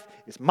life,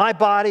 it's my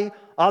body,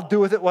 I'll do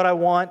with it what I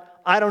want,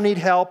 I don't need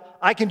help,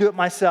 I can do it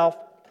myself.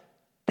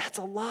 That's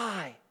a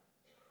lie.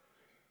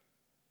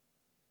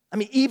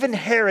 Even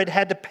Herod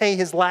had to pay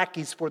his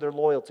lackeys for their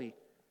loyalty.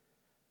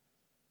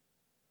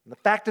 And the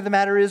fact of the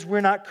matter is,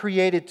 we're not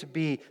created to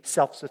be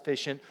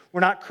self-sufficient. We're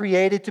not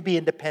created to be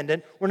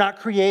independent. We're not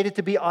created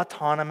to be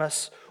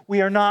autonomous.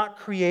 We are not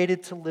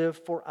created to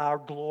live for our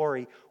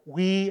glory.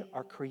 We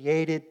are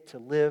created to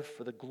live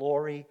for the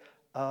glory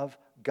of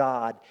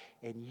God.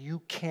 And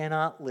you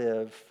cannot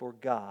live for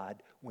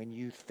God when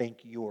you think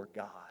you're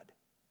God.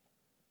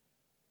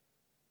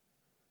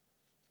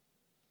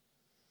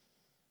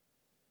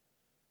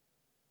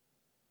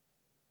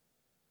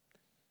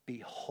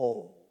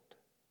 Behold,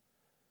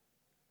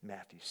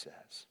 Matthew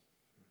says.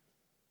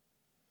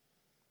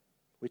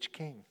 Which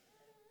king?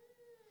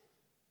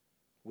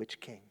 Which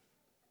king?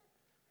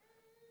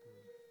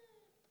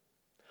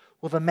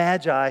 Well, the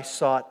Magi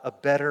sought a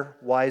better,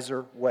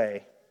 wiser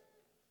way.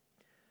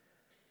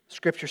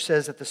 Scripture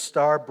says that the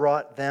star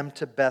brought them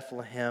to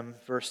Bethlehem.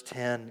 Verse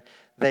 10,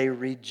 they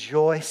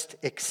rejoiced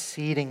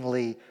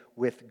exceedingly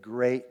with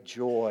great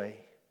joy.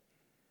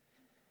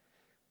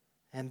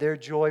 And their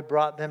joy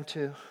brought them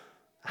to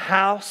a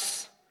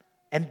house.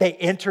 And they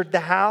entered the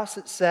house,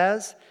 it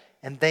says,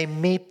 and they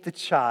meet the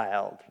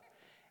child.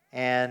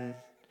 And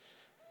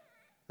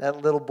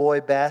that little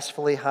boy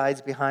bashfully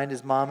hides behind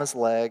his mama's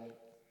leg.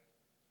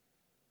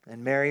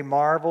 And Mary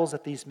marvels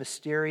at these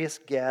mysterious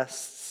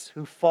guests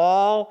who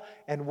fall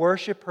and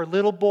worship her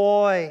little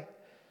boy.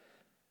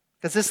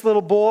 Because this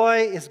little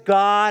boy is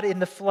God in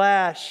the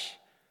flesh,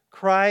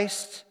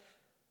 Christ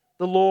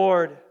the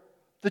Lord,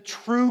 the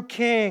true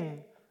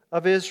King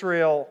of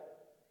Israel.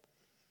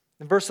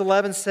 And verse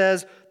 11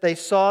 says, they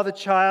saw the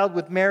child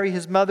with Mary,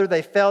 his mother.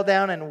 They fell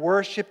down and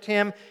worshiped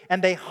him.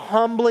 And they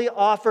humbly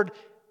offered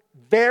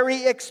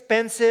very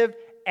expensive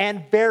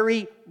and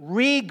very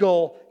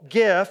regal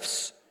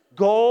gifts: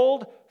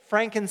 gold,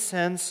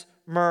 frankincense,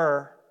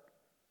 myrrh.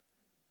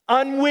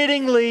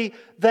 Unwittingly,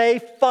 they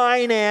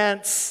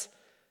finance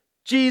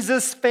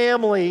Jesus'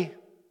 family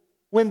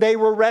when they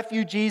were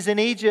refugees in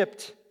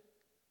Egypt.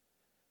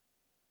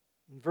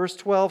 Verse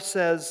 12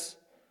 says,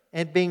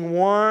 and being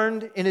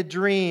warned in a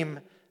dream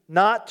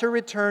not to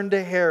return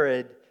to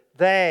Herod,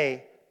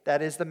 they,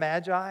 that is the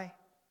Magi,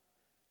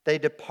 they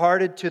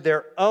departed to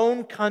their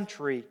own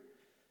country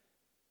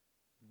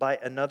by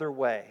another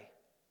way.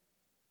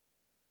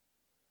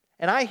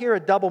 And I hear a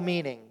double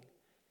meaning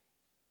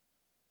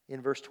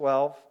in verse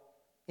 12.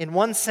 In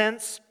one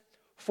sense,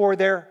 for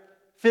their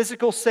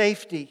physical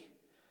safety,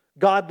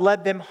 God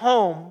led them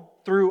home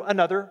through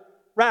another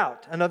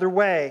route, another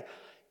way.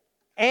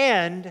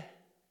 And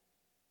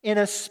in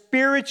a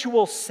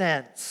spiritual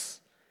sense,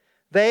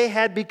 they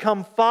had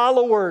become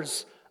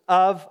followers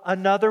of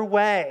another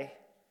way.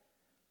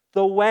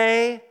 The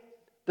way,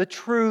 the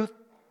truth,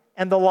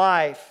 and the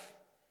life.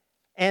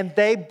 And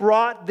they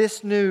brought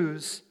this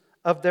news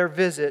of their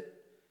visit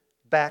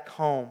back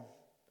home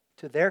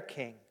to their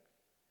king.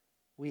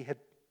 We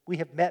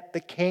have met the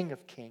King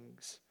of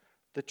Kings,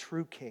 the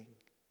true King,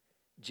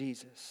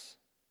 Jesus.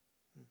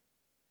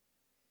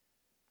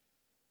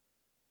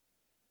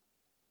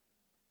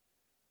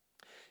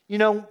 You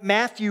know,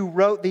 Matthew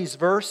wrote these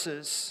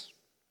verses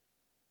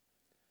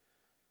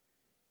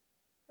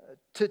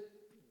to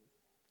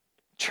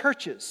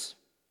churches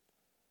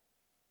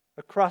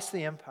across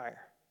the empire.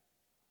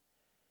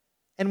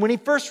 And when he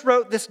first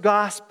wrote this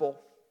gospel,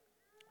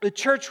 the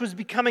church was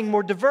becoming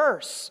more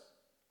diverse.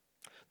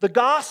 The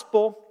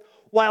gospel,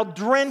 while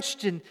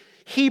drenched in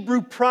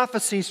Hebrew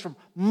prophecies from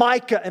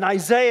Micah and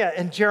Isaiah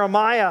and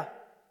Jeremiah,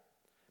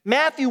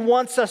 Matthew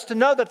wants us to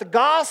know that the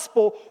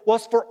gospel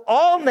was for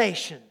all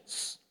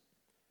nations.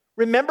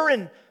 Remember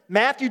in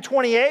Matthew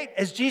 28,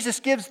 as Jesus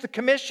gives the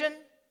commission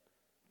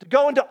to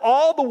go into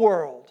all the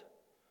world.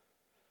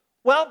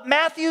 Well,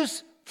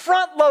 Matthew's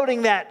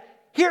front-loading that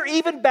here,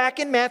 even back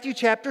in Matthew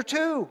chapter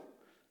 2.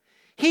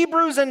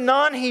 Hebrews and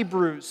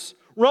non-Hebrews,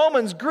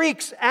 Romans,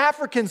 Greeks,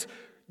 Africans,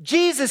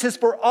 Jesus is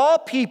for all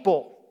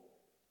people.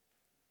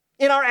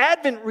 In our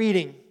Advent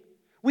reading,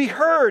 we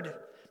heard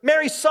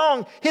Mary's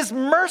song, His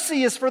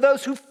mercy is for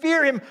those who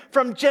fear Him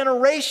from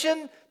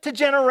generation to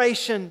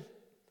generation.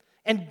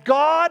 And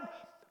God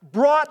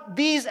brought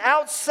these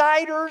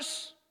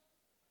outsiders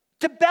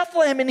to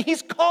Bethlehem, and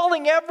He's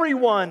calling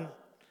everyone.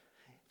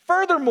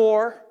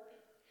 Furthermore,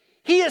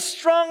 He is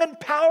strong and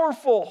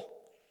powerful.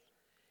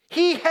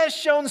 He has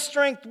shown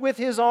strength with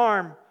His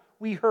arm,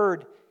 we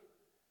heard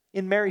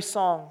in Mary's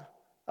song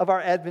of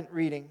our Advent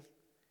reading.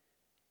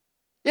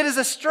 It is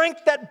a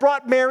strength that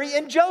brought Mary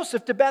and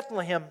Joseph to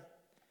Bethlehem.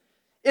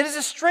 It is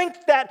a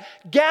strength that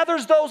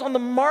gathers those on the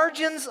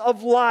margins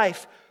of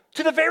life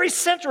to the very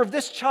center of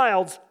this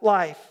child's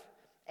life.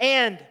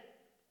 And,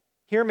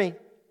 hear me,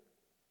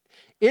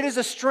 it is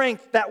a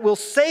strength that will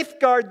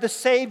safeguard the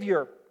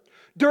Savior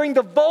during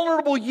the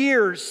vulnerable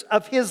years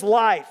of His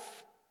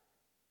life.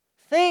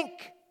 Think,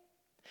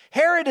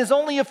 Herod is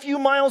only a few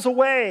miles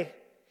away.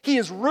 He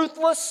is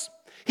ruthless,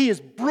 he is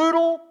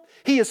brutal,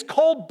 he is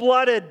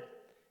cold-blooded,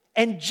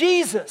 and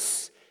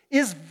Jesus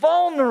is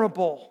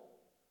vulnerable.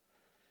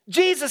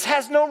 Jesus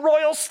has no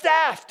royal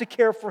staff to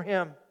care for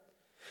him.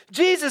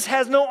 Jesus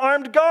has no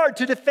armed guard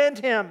to defend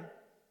him.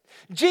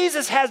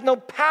 Jesus has no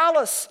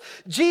palace.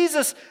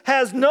 Jesus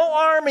has no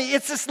army.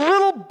 It's this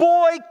little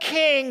boy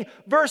king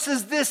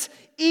versus this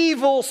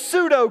evil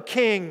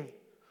pseudo-king.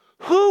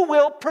 Who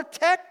will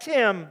protect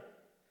him?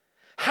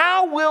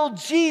 How will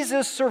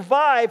Jesus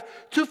survive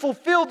to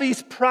fulfill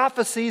these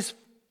prophecies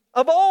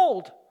of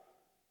old?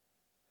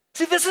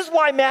 See, this is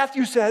why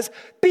Matthew says,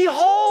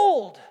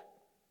 behold,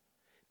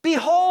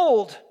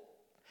 behold,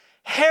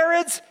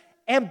 Herod's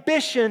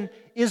ambition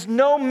is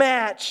no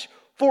match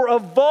for a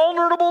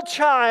vulnerable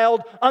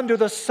child under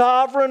the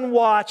sovereign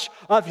watch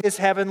of his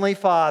heavenly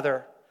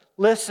Father.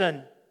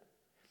 Listen,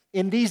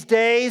 in these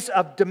days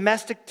of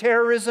domestic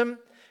terrorism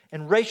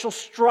and racial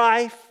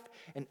strife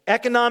and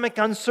economic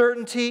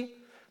uncertainty,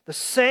 the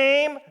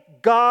same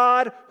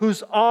God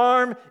whose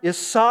arm is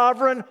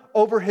sovereign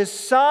over His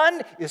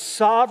Son is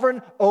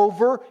sovereign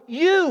over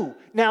you.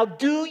 Now,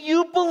 do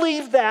you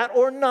believe that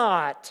or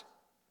not?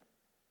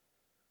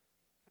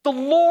 The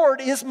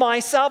Lord is my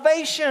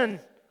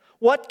salvation.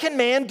 What can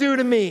man do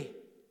to me?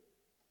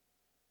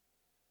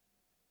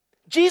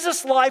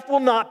 Jesus' life will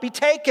not be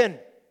taken.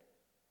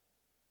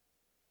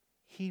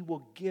 He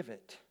will give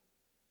it.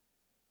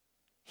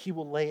 He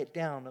will lay it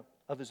down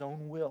of His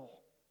own will.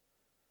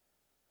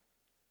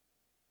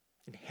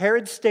 And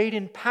Herod stayed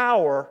in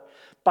power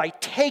by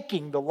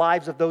taking the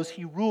lives of those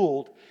he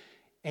ruled,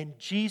 and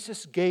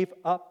Jesus gave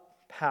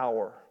up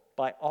power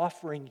by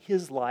offering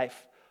His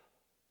life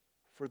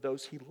for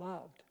those He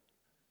loved.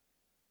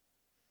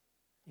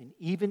 And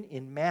even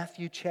in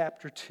Matthew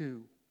chapter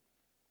 2,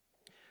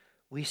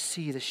 we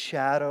see the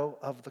shadow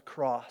of the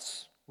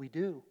cross. We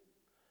do.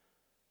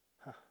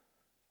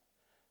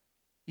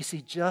 You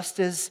see, just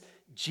as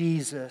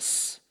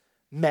Jesus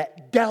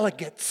met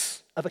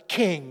delegates of a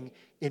king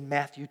in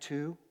Matthew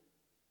 2,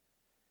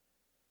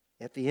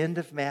 at the end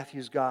of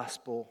Matthew's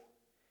gospel,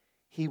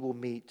 He will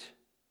meet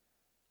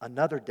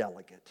another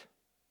delegate,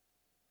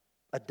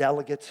 a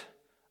delegate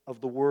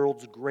of the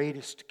world's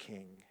greatest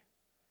king,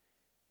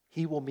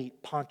 he will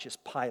meet Pontius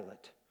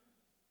Pilate,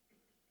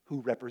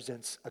 who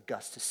represents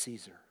Augustus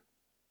Caesar.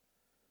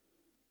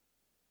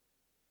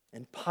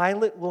 And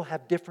Pilate will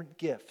have different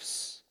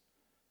gifts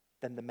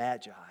than the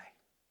Magi,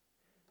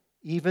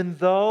 even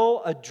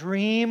though a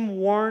dream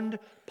warned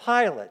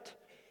Pilate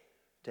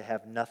to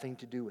have nothing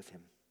to do with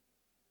him.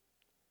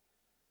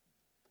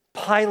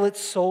 Pilate's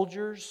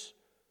soldiers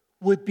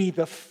would be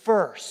the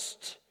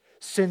first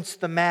since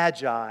the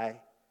Magi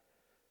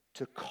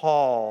to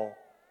call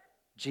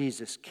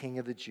Jesus King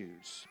of the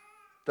Jews.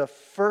 The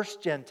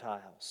first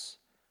Gentiles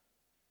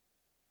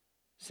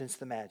since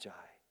the Magi.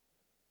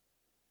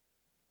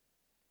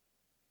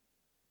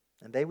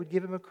 And they would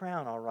give him a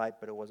crown, all right,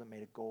 but it wasn't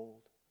made of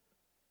gold.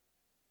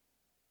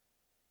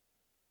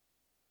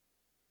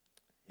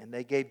 And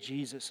they gave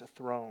Jesus a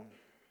throne,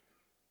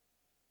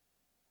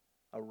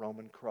 a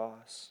Roman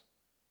cross.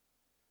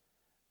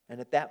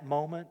 And at that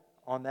moment,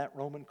 on that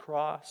Roman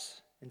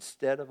cross,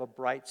 instead of a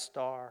bright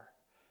star,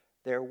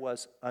 there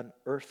was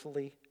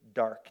unearthly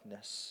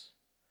darkness.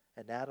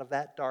 And out of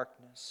that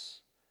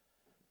darkness,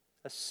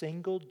 a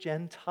single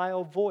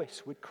Gentile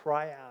voice would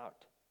cry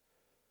out,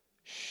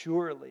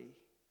 "Surely,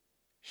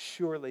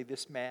 surely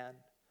this man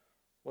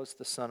was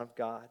the Son of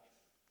God."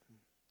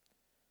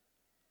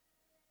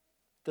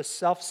 The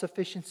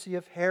self-sufficiency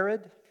of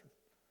Herod,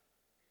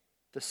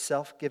 the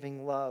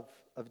self-giving love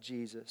of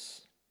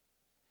Jesus.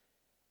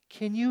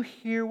 Can you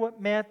hear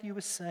what Matthew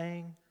is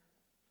saying?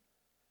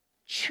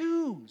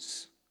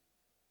 Choose.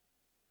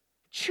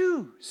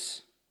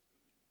 Choose.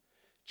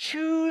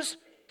 Choose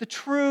the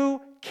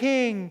true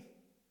King.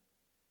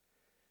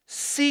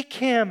 Seek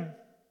Him.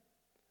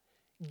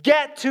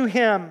 Get to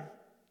Him.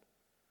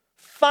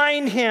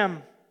 Find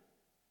Him.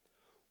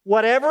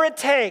 Whatever it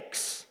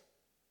takes.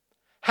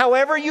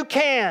 However you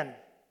can.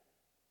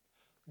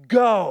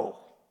 Go.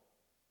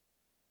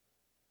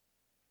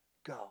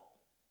 Go.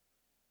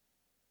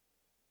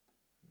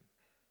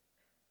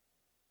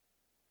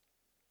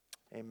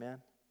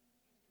 Amen.